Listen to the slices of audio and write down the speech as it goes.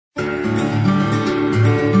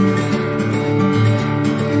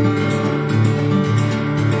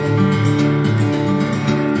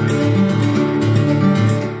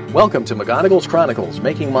Welcome to McGonigal's Chronicles,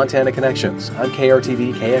 Making Montana Connections. I'm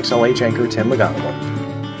KRTV KXLH anchor Tim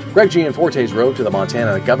McGonigal. Greg Gianforte's road to the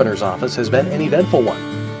Montana governor's office has been an eventful one.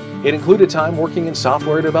 It included time working in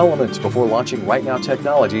software development before launching Right Now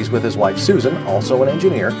Technologies with his wife Susan, also an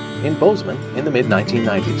engineer, in Bozeman in the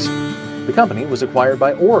mid-1990s. The company was acquired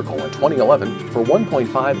by Oracle in 2011 for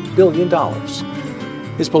 $1.5 billion.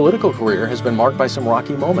 His political career has been marked by some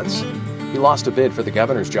rocky moments. He lost a bid for the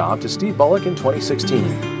governor's job to Steve Bullock in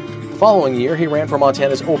 2016. The following year, he ran for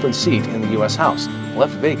Montana's open seat in the U.S. House,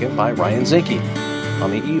 left vacant by Ryan Zinke. On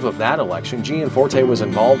the eve of that election, Gianforte was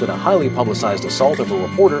involved in a highly publicized assault of a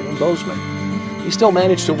reporter in Bozeman. He still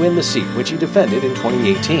managed to win the seat, which he defended in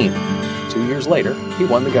 2018. 2 years later, he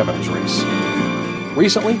won the governor's race.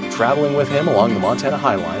 Recently, traveling with him along the Montana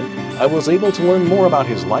High Line, I was able to learn more about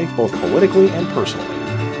his life both politically and personally.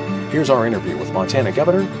 Here's our interview with Montana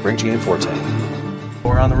Governor Greg Gianforte.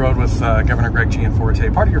 We're on the road with Governor Greg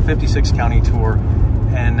Gianforte, part of your 56 county tour,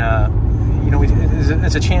 and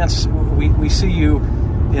it's a chance. We see you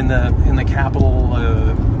in the Capitol,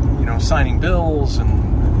 signing bills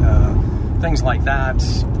and things like that.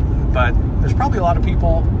 But there's probably a lot of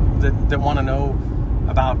people that want to know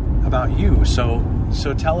about you. So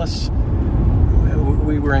tell us.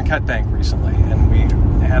 We were in Cut Bank recently, and we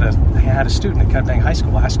had a student at Cut Bank High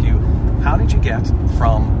School ask you, how did you get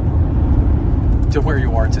from to where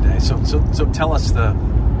you are today? So tell us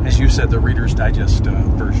as you said, the Reader's Digest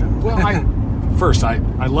version. Well,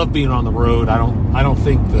 I love being on the road. I don't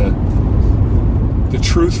think the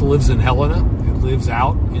truth lives in Helena. It lives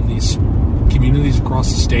out in these communities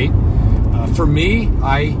across the state. For me,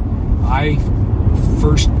 I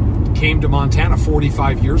first came to Montana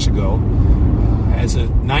 45 years ago as a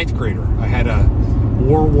ninth grader. I had a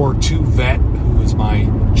World War II vet who was my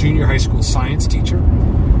junior high school science teacher,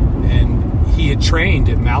 and he had trained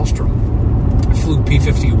at Maelstrom. I flew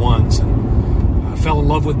P-51s and fell in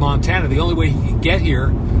love with Montana. The only way he could get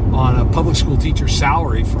here on a public school teacher's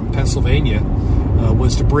salary from Pennsylvania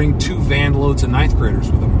was to bring 2 van loads of ninth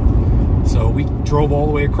graders with him. So we drove all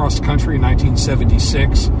the way across the country in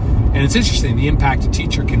 1976, and it's interesting the impact a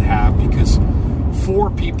teacher can have, because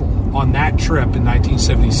 4 people on that trip in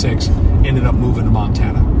 1976 ended up moving to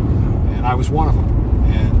Montana, and I was one of them.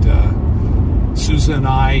 And Susan and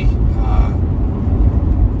I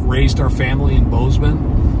raised our family in Bozeman.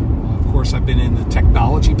 Of course, I've been in the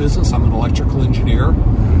technology business. I'm an electrical engineer,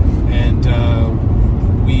 and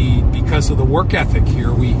because of the work ethic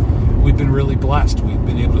here, we've been really blessed. We've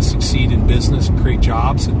been able to succeed in business and create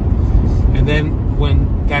jobs, and then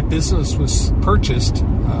when that business was purchased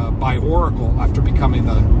by Oracle after becoming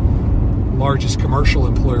the largest commercial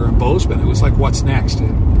employer in Bozeman, it was like, what's next?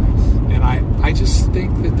 And I just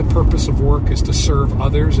think that the purpose of work is to serve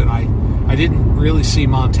others, and I didn't really see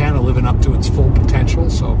Montana living up to its full potential.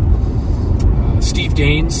 So Steve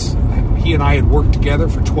Daines, he and I had worked together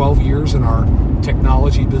for 12 years in our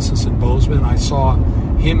technology business in Bozeman. I saw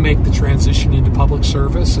him make the transition into public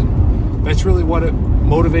service, and that's really what it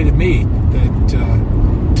motivated me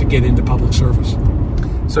to get into public service.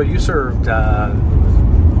 So you served 2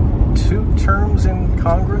 terms in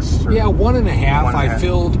Congress? Yeah, 1.5. I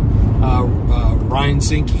filled Ryan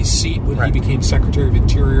Zinke's seat when he became Secretary of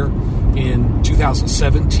Interior in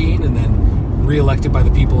 2017, and then reelected by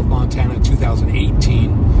the people of Montana in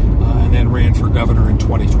 2018, and then ran for governor in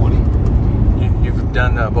 2020. You've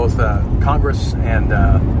done both Congress and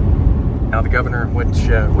now the governor.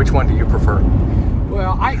 Which one do you prefer?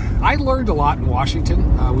 Well, I learned a lot in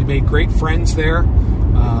Washington. We made great friends there,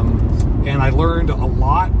 and I learned a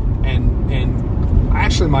lot. And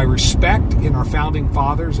actually, my respect in our founding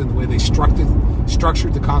fathers and the way they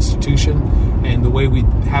structured the Constitution and the way we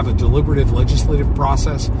have a deliberative legislative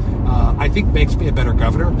process, I think makes me a better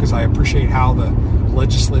governor, because I appreciate how the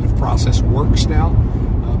legislative process works now.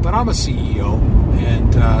 But I'm a CEO,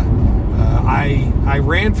 and I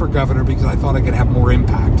ran for governor because I thought I could have more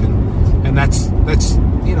impact, and that's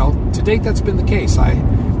to date that's been the case.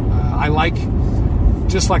 I like,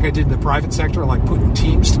 just like I did in the private sector, I like putting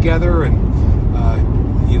teams together and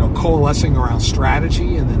coalescing around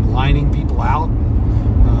strategy and then lining people out.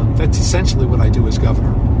 That's essentially what I do as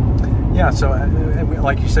governor. Yeah. So,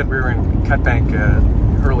 like you said, we were in Cut Bank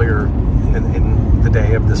earlier in the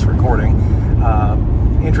day of this recording.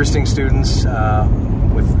 Interesting students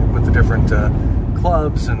with the different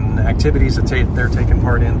clubs and activities that they're taking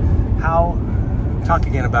part in. Talk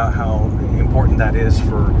again about how important that is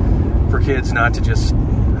for kids, not to just.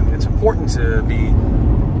 It's important to be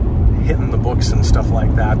hitting the books and stuff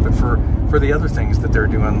like that, but for the other things that they're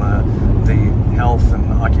doing, the health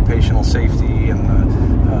and occupational safety and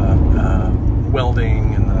the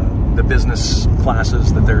welding and the business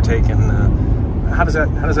classes that they're taking. How does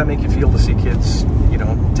that make you feel to see kids,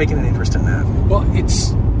 taking an interest in that? Well,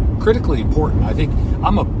 it's critically important. I think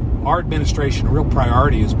our administration, a real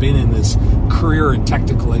priority has been in this career and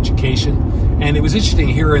technical education. And it was interesting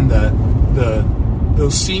hearing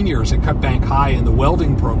those seniors at Cut Bank High in the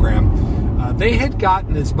welding program. They had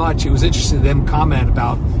gotten as much. It was interesting to them comment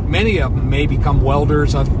about many of them may become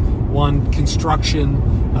welders. One construction,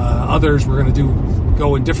 others were going to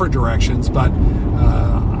go in different directions. But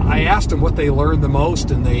I asked them what they learned the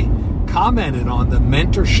most, and they commented on the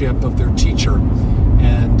mentorship of their teacher,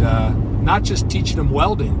 and not just teaching them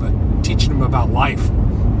welding, but teaching them about life.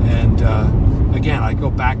 And again, I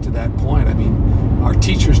go back to that point. I mean, our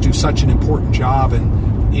teachers do such an important job,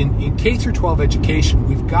 and in K through 12 education,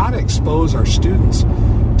 we've got to expose our students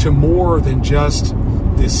to more than just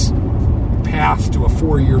this path to a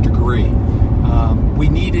 4-year degree. We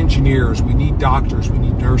need engineers, we need doctors, we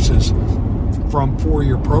need nurses from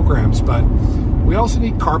 4-year programs, but we also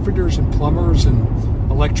need carpenters and plumbers and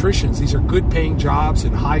electricians. These are good paying jobs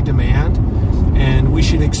in high demand, and we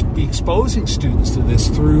should be exposing students to this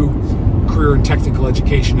through career and technical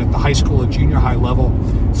education at the high school and junior high level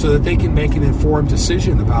so that they can make an informed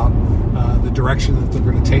decision about the direction that they're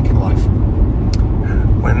going to take in life.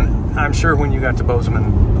 I'm sure when you got to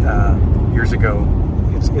Bozeman years ago,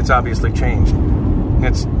 it's obviously changed.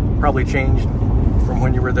 It's probably changed from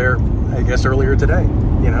when you were there, I guess, earlier today.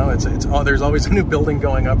 There's always a new building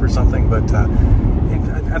going up or something, but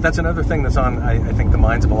that's another thing that's on, I think, the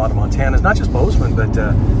minds of a lot of Montanans, not just Bozeman, but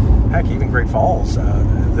heck, even Great Falls.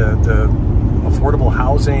 The affordable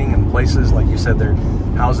housing and places, like you said, their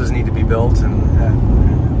houses need to be built. And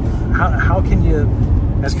how can you,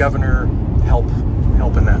 as governor, help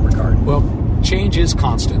in that regard? Well, change is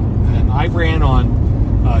constant, and I ran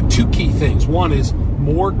on 2 key things. One is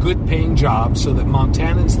more good-paying jobs so that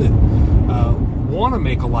Montanans that want to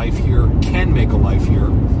make a life here can make a life here.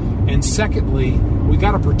 And secondly, we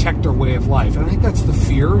got to protect our way of life. And I think that's the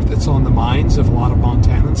fear that's on the minds of a lot of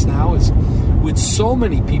Montanans now is with so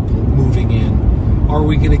many people moving in, are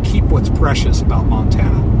we going to keep what's precious about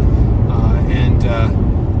Montana?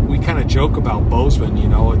 And we kind of joke about Bozeman,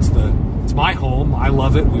 it's my home. I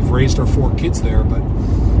love it. We've raised our 4 kids there, but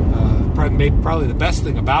probably the best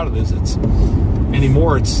thing about it is it's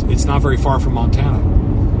not very far from Montana.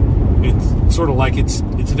 It's sort of like it's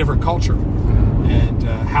a different culture, and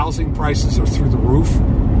housing prices are through the roof,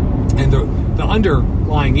 and the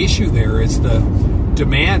underlying issue there is the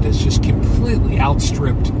demand has just completely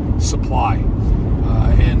outstripped supply.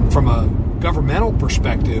 And from a governmental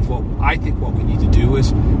perspective, what we need to do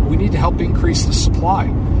is we need to help increase the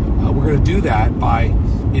supply. We're going to do that by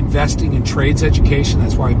investing in trades education.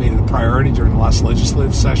 That's why we made it a priority during the last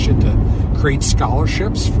legislative session to create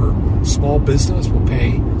scholarships for small business. We'll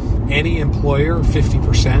pay any employer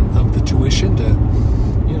 50% of the tuition to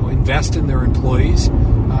invest in their employees.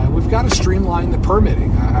 We've got to streamline the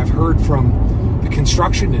permitting. I've heard from the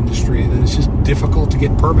construction industry that it's just difficult to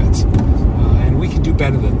get permits, and we can do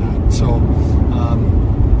better than that. So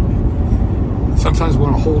sometimes we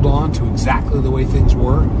want to hold on to exactly the way things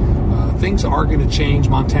were. Things are going to change.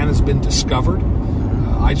 Montana's been discovered.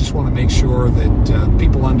 I just want to make sure that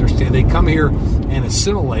people understand they come here and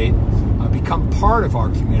assimilate, become part of our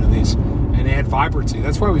communities, and add vibrancy.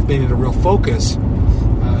 That's why we've made it a real focus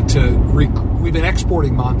we've been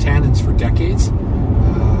exporting Montanans for decades.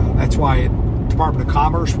 That's why at Department of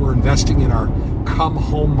Commerce we're investing in our Come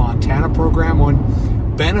Home Montana program.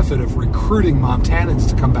 One benefit of recruiting Montanans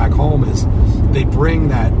to come back home is they bring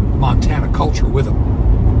that Montana culture with them.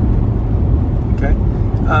 Okay.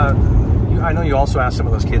 I know you also asked some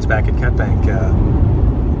of those kids back at Cut Bank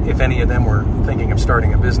if any of them were thinking of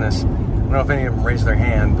starting a business. I don't know if any of them raised their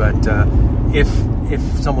hand, but if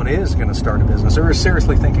someone is going to start a business or is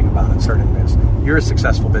seriously thinking about it, starting a business, you're a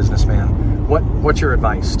successful businessman. What's your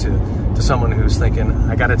advice to someone who's thinking,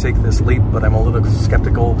 I got to take this leap, but I'm a little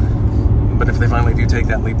skeptical? But if they finally do take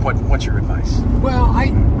that leap, what's your advice? Well,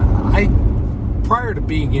 I prior to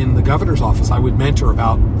being in the governor's office, I would mentor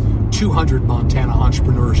about 200 Montana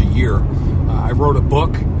entrepreneurs a year. I wrote a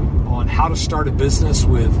book on how to start a business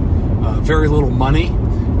with very little money.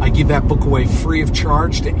 I give that book away free of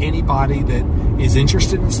charge to anybody that is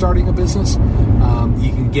interested in starting a business.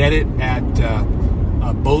 You can get it at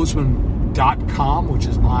Bozeman.com, which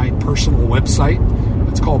is my personal website.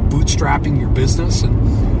 It's called Bootstrapping Your Business. And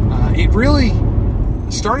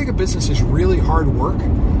starting a business is really hard work,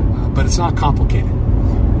 but it's not complicated.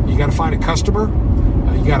 You got to find a customer.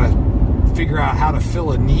 You got to figure out how to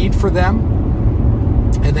fill a need for them.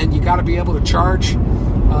 And then you got to be able to charge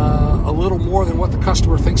a little more than what the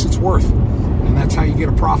customer thinks it's worth. And that's how you get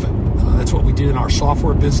a profit. That's what we do in our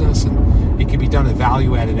software business, and it can be done in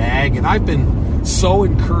value-added ag. And I've been so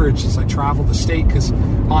encouraged as I travel the state because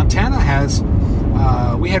Montana has,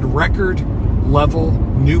 we had record level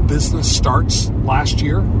new business starts last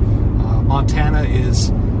year. Montana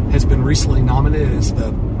has been recently nominated as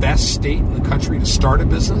the best state in the country to start a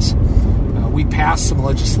business. We passed some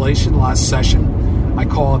legislation last session. I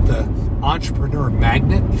call it the entrepreneur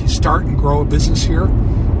magnet. If you start and grow a business here,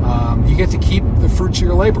 you get to keep the fruits of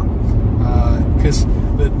your labor. Because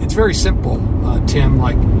it's very simple, Tim.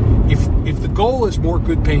 Like, if the goal is more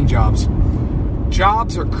good-paying jobs,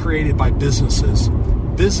 jobs are created by businesses.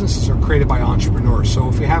 Businesses are created by entrepreneurs. So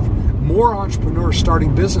if you have more entrepreneurs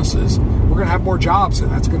starting businesses, we're going to have more jobs,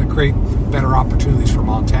 and that's going to create better opportunities for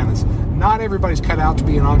Montanans. Not everybody's cut out to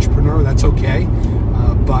be an entrepreneur. That's okay,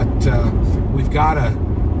 but we've got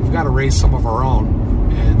to raise some of our own,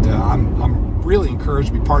 and I'm really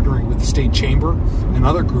encouraged to be partnering with the state chamber and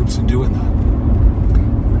other groups in doing that.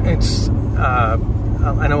 It's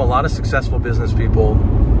I know a lot of successful business people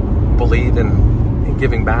believe in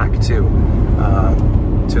giving back to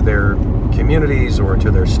their communities or to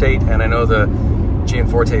their state, and I know the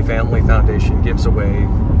Gianforte Family Foundation gives away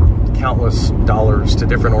countless dollars to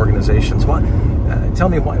different organizations. Tell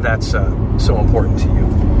me why that's so important to you.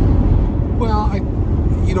 Well,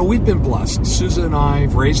 we've been blessed. Susan and I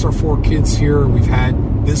have raised our 4 kids here. We've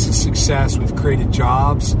had business success. We've created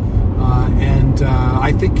jobs. And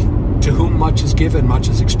I think to whom much is given, much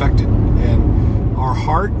is expected. And our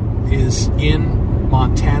heart is in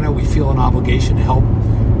Montana. We feel an obligation to help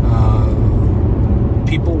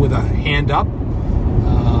people with a hand up.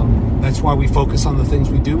 That's why we focus on the things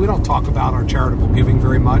we do. We don't talk about our charitable giving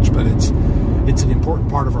very much, but it's an important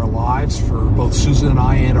part of our lives for both Susan and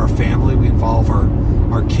I and our family. We involve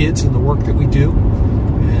our kids in the work that we do,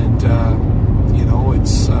 and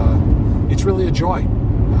it's really a joy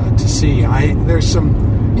to see. There's some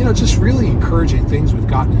just really encouraging things we've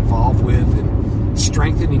gotten involved with, and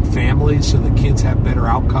strengthening families so the kids have better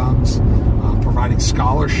outcomes, providing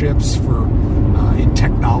scholarships for in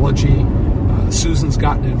technology. Susan's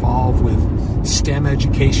gotten involved with STEM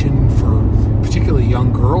education for particularly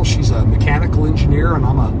young girls. She's a mechanical engineer, and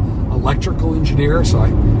I'm an electrical engineer, so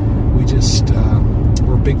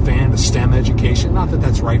we're a big fan of STEM education. Not that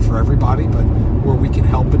that's right for everybody, but where we can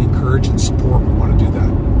help and encourage and support, we want to do that.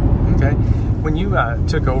 Okay. When you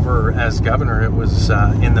took over as governor, it was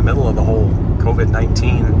in the middle of the whole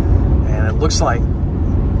COVID-19, and it looks like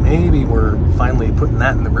maybe we're finally putting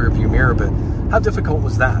that in the rearview mirror, but how difficult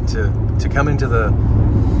was that to come into the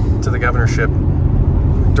governorship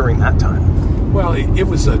during that time? Well, it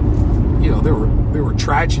was there were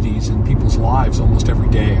tragedies in people's lives almost every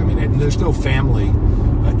day. I mean, there's no family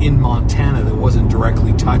in Montana that wasn't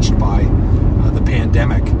directly touched by the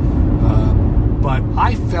pandemic. But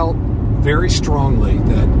I felt very strongly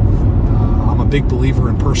that I'm a big believer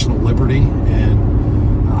in personal liberty,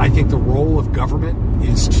 and I think the role of government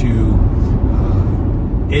is to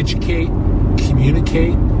educate,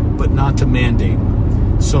 communicate, but not to mandate.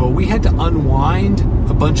 So we had to unwind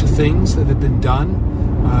a bunch of things that had been done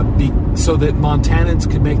so that Montanans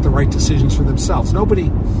could make the right decisions for themselves.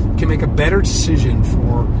 Nobody can make a better decision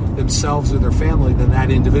for themselves or their family than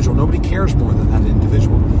that individual. Nobody cares more than that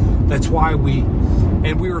individual. That's why we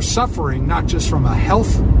were suffering not just from a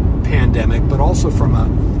health pandemic, but also from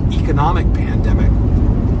an economic pandemic.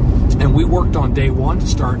 And we worked on day one to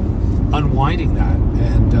start unwinding that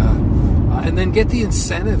and then get the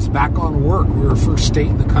incentives back on work. We were the first state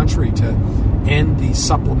in the country to end the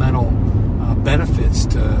supplemental benefits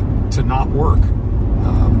to not work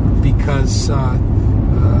because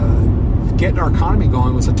getting our economy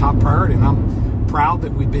going was a top priority. And I'm proud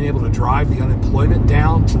that we've been able to drive the unemployment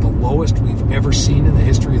down to the lowest we've ever seen in the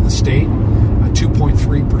history of the state,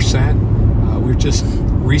 2.3%. We've just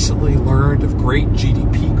recently learned of great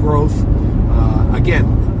GDP growth.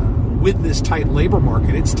 Again, with this tight labor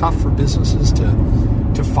market, it's tough for businesses to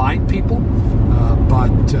find people,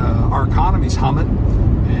 but our economy's humming,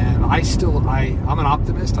 and I'm an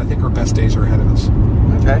optimist. I think our best days are ahead of us.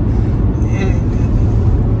 Okay.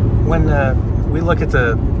 When we look at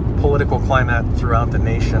the political climate throughout the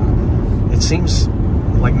nation, it seems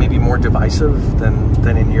like maybe more divisive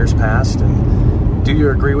than in years past. And do you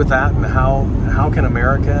agree with that? And how can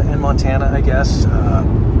America and Montana, I guess,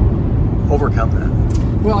 overcome that?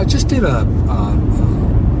 Well, I just did a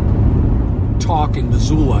talk in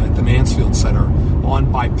Missoula at the Mansfield Center on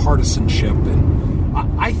bipartisanship, and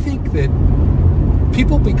I think that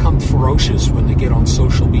people become ferocious when they get on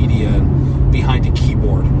social media and behind a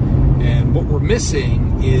keyboard. And what we're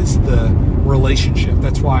missing is the relationship.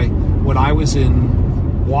 That's why when I was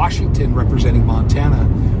in Washington representing Montana,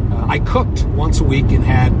 I cooked once a week and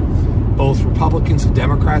had both Republicans and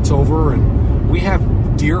Democrats over, and we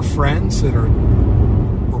have dear friends that are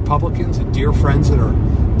Republicans and dear friends that are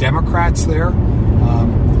Democrats there.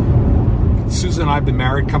 Susan and I have been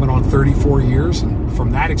married coming on 34 years, and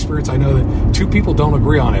from that experience, I know that two people don't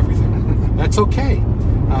agree on everything. That's okay.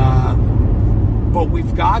 But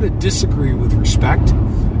we've got to disagree with respect,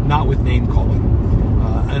 not with name-calling.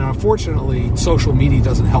 And unfortunately, social media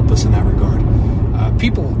doesn't help us in that regard.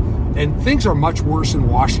 And things are much worse in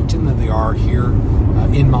Washington than they are here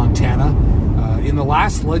in Montana. In the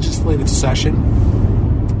last legislative session,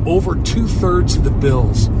 over 2/3 of the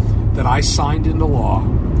bills that I signed into law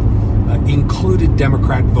included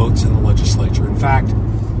Democrat votes in the legislature. In fact,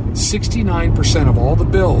 69% of all the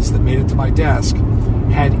bills that made it to my desk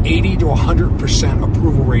had 80 to 100%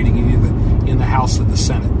 approval rating in the House and the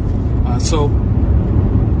Senate. So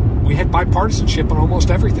we had bipartisanship on almost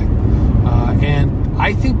everything. And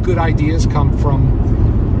I think good ideas come from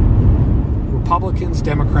Republicans,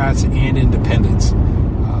 Democrats, and independents.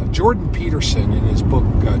 Jordan Peterson, in his book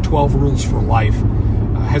 12 Rules for Life,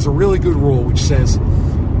 has a really good rule which says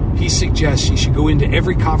he suggests you should go into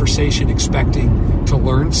every conversation expecting to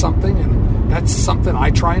learn something, and that's something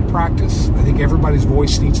I try and practice. I think everybody's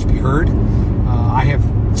voice needs to be heard. I have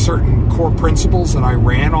certain core principles that I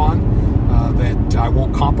ran on that I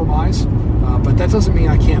won't compromise, but that doesn't mean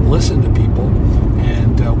I can't listen to people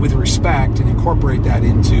and with respect and incorporate that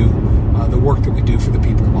into the work that we do for the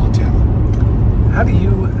people of Montana. How do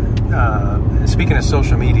you, speaking of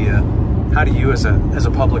social media, how do you as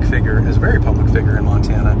a public figure, as a very public figure in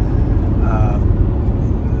Montana,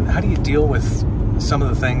 how do you deal with some of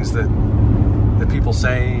the things that people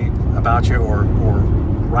say about you or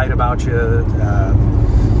write about you?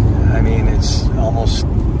 I mean, it's almost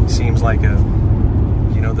seems like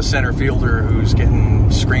the center fielder who's getting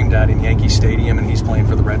screamed at in Yankee Stadium and he's playing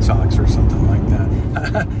for the Red Sox or something like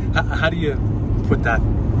that. How do you put that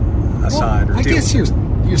aside? Well, I guess your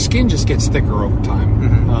skin just gets thicker over time.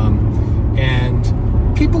 Mm-hmm.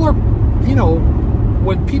 And people are,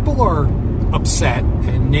 when people are upset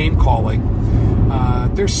and name calling,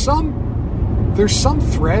 there's some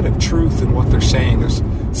thread of truth in what they're saying. There's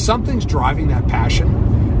something's driving that passion,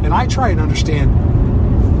 and I try and understand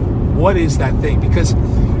what is that thing, because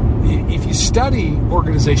if you study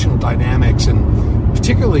organizational dynamics and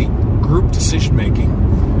particularly group decision making,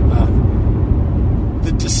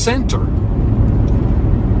 the dissenter,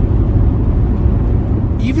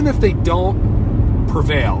 even if they don't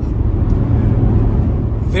prevail,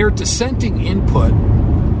 their dissenting input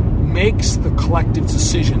makes the collective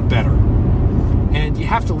decision better. And you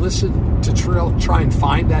have to listen to try and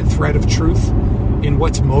find that thread of truth in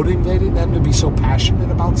what's motivating them to be so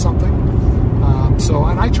passionate about something.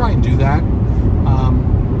 And I try and do that.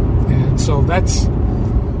 And so that's,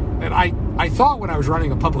 and I thought when I was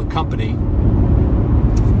running a public company,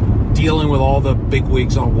 dealing with all the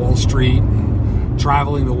bigwigs on Wall Street and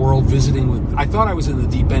traveling the world, I thought I was in the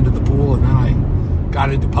deep end of the pool, and then I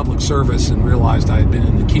got into public service and realized I had been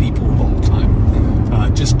in the kiddie pool the whole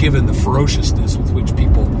time, just given the ferociousness with which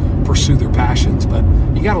people pursue their passions. But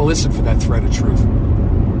you got to listen for that thread of truth.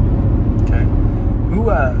 Okay.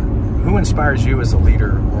 Who inspires you as a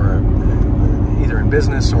leader, or either in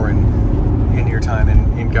business or in your time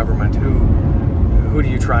in government? Who do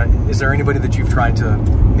you try? Is there anybody that you've tried to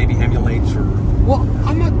maybe emulate? Or? Well,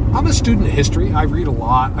 I'm a student of history. I read a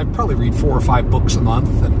lot. I probably read 4 or 5 books a month.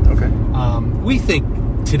 And, okay. We think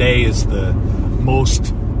today is the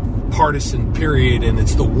most partisan period, and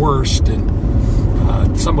it's the worst. And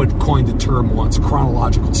someone coined the term once,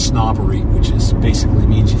 chronological snobbery, which is basically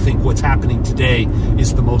means you think what's happening today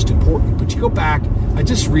is the most important. But you go back. I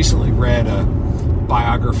just recently read a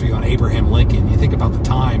biography on Abraham Lincoln. You think about the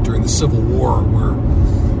time during the Civil War where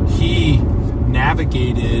he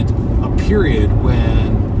navigated a period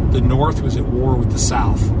when the North was at war with the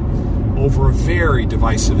South over a very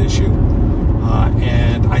divisive issue.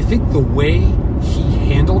 And I think the way he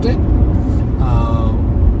handled it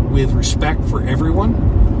with respect for everyone,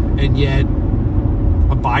 and yet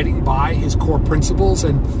abiding by his core principles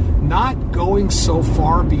and not going so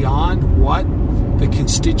far beyond what the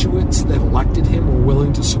constituents that elected him were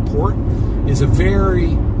willing to support, is a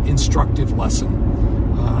very instructive lesson.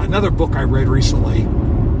 Another book I read recently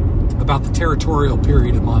about the territorial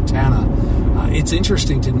period in Montana, it's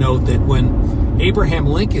interesting to note that when Abraham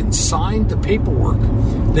Lincoln signed the paperwork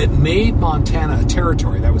that made Montana a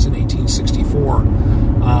territory, that was in 1864,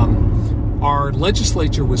 our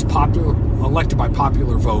legislature was elected by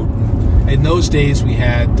popular vote. In those days, we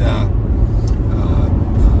had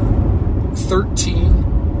 13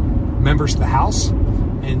 members of the House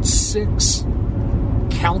and 6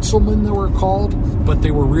 councilmen, they were called, but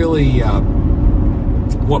they were really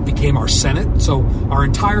what became our Senate. So our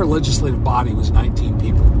entire legislative body was 19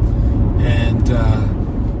 people. And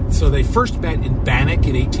so they first met in Bannock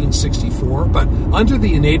in 1864, but under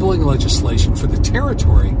the enabling legislation for the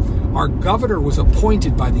territory, our governor was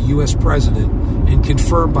appointed by the U.S. president and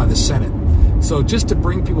confirmed by the Senate. So just to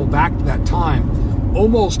bring people back to that time,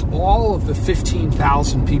 almost all of the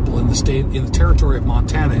 15,000 people in the territory of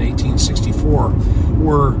Montana in 1864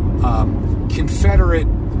 were Confederate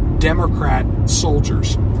Democrat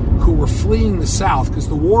soldiers who were fleeing the South because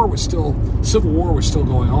Civil War was still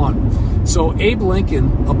going on. So Abe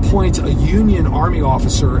Lincoln appoints a Union Army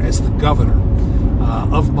officer as the governor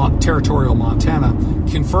of territorial Montana,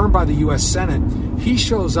 confirmed by the U.S. Senate. He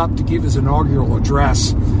shows up to give his inaugural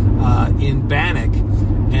address in Bannock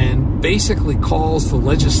and basically calls the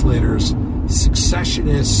legislators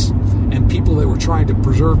secessionists and people that were trying to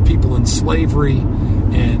preserve people in slavery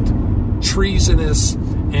and treasonous.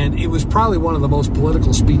 And it was probably one of the most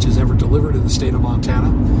political speeches ever delivered in the state of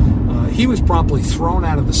Montana. He was promptly thrown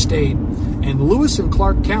out of the state, and Lewis and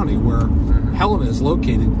Clark County, where Helena is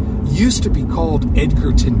located, used to be called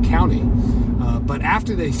Edgerton County. But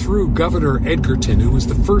after they threw Governor Edgerton, who was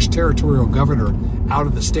the first territorial governor, out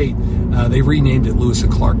of the state, they renamed it Lewis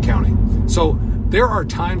and Clark County. So there are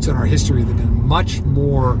times in our history that have been much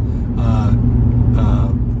more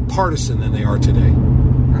partisan than they are today.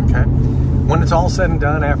 Okay. When it's all said and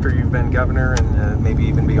done, after you've been governor and maybe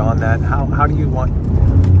even beyond that, how do you want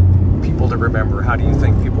people to remember? How do you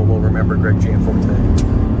think people will remember Greg Gianforte?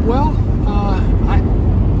 Well,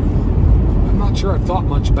 I'm not sure I've thought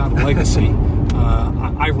much about a legacy.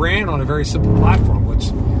 I ran on a very simple platform,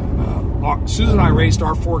 which Susan and I raised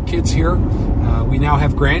our 4 kids here. We now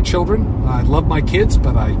have grandchildren. I love my kids,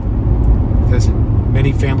 but as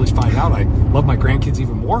many families find out, I love my grandkids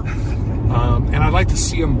even more. And I'd like to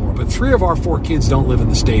see them more. But 3 of our 4 kids don't live in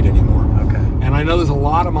the state anymore. Okay. And I know there's a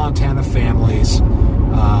lot of Montana families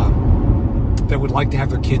that would like to have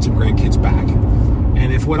their kids and grandkids back.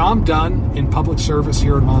 And if when I'm done in public service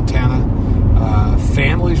here in Montana,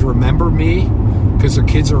 families remember me because their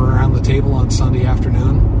kids are around the table on Sunday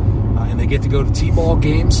afternoon and they get to go to T-ball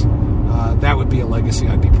games, that would be a legacy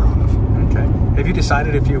I'd be proud of. Okay. Have you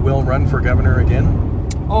decided if you will run for governor again?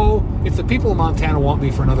 Oh, if the people of Montana want me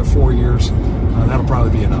for another 4 years, that'll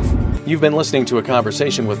probably be enough. You've been listening to a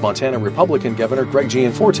conversation with Montana Republican Governor Greg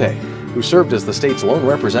Gianforte, who served as the state's lone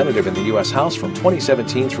representative in the U.S. House from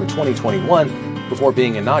 2017 through 2021 before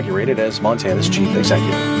being inaugurated as Montana's chief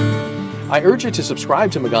executive. I urge you to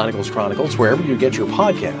subscribe to McGonigal's Chronicles wherever you get your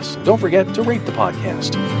podcasts. Don't forget to rate the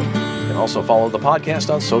podcast. You can also follow the podcast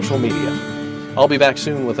on social media. I'll be back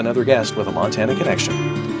soon with another guest with a Montana connection.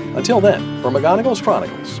 Until then, for McGonigal's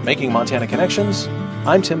Chronicles, Making Montana Connections,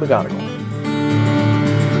 I'm Tim McGonigal.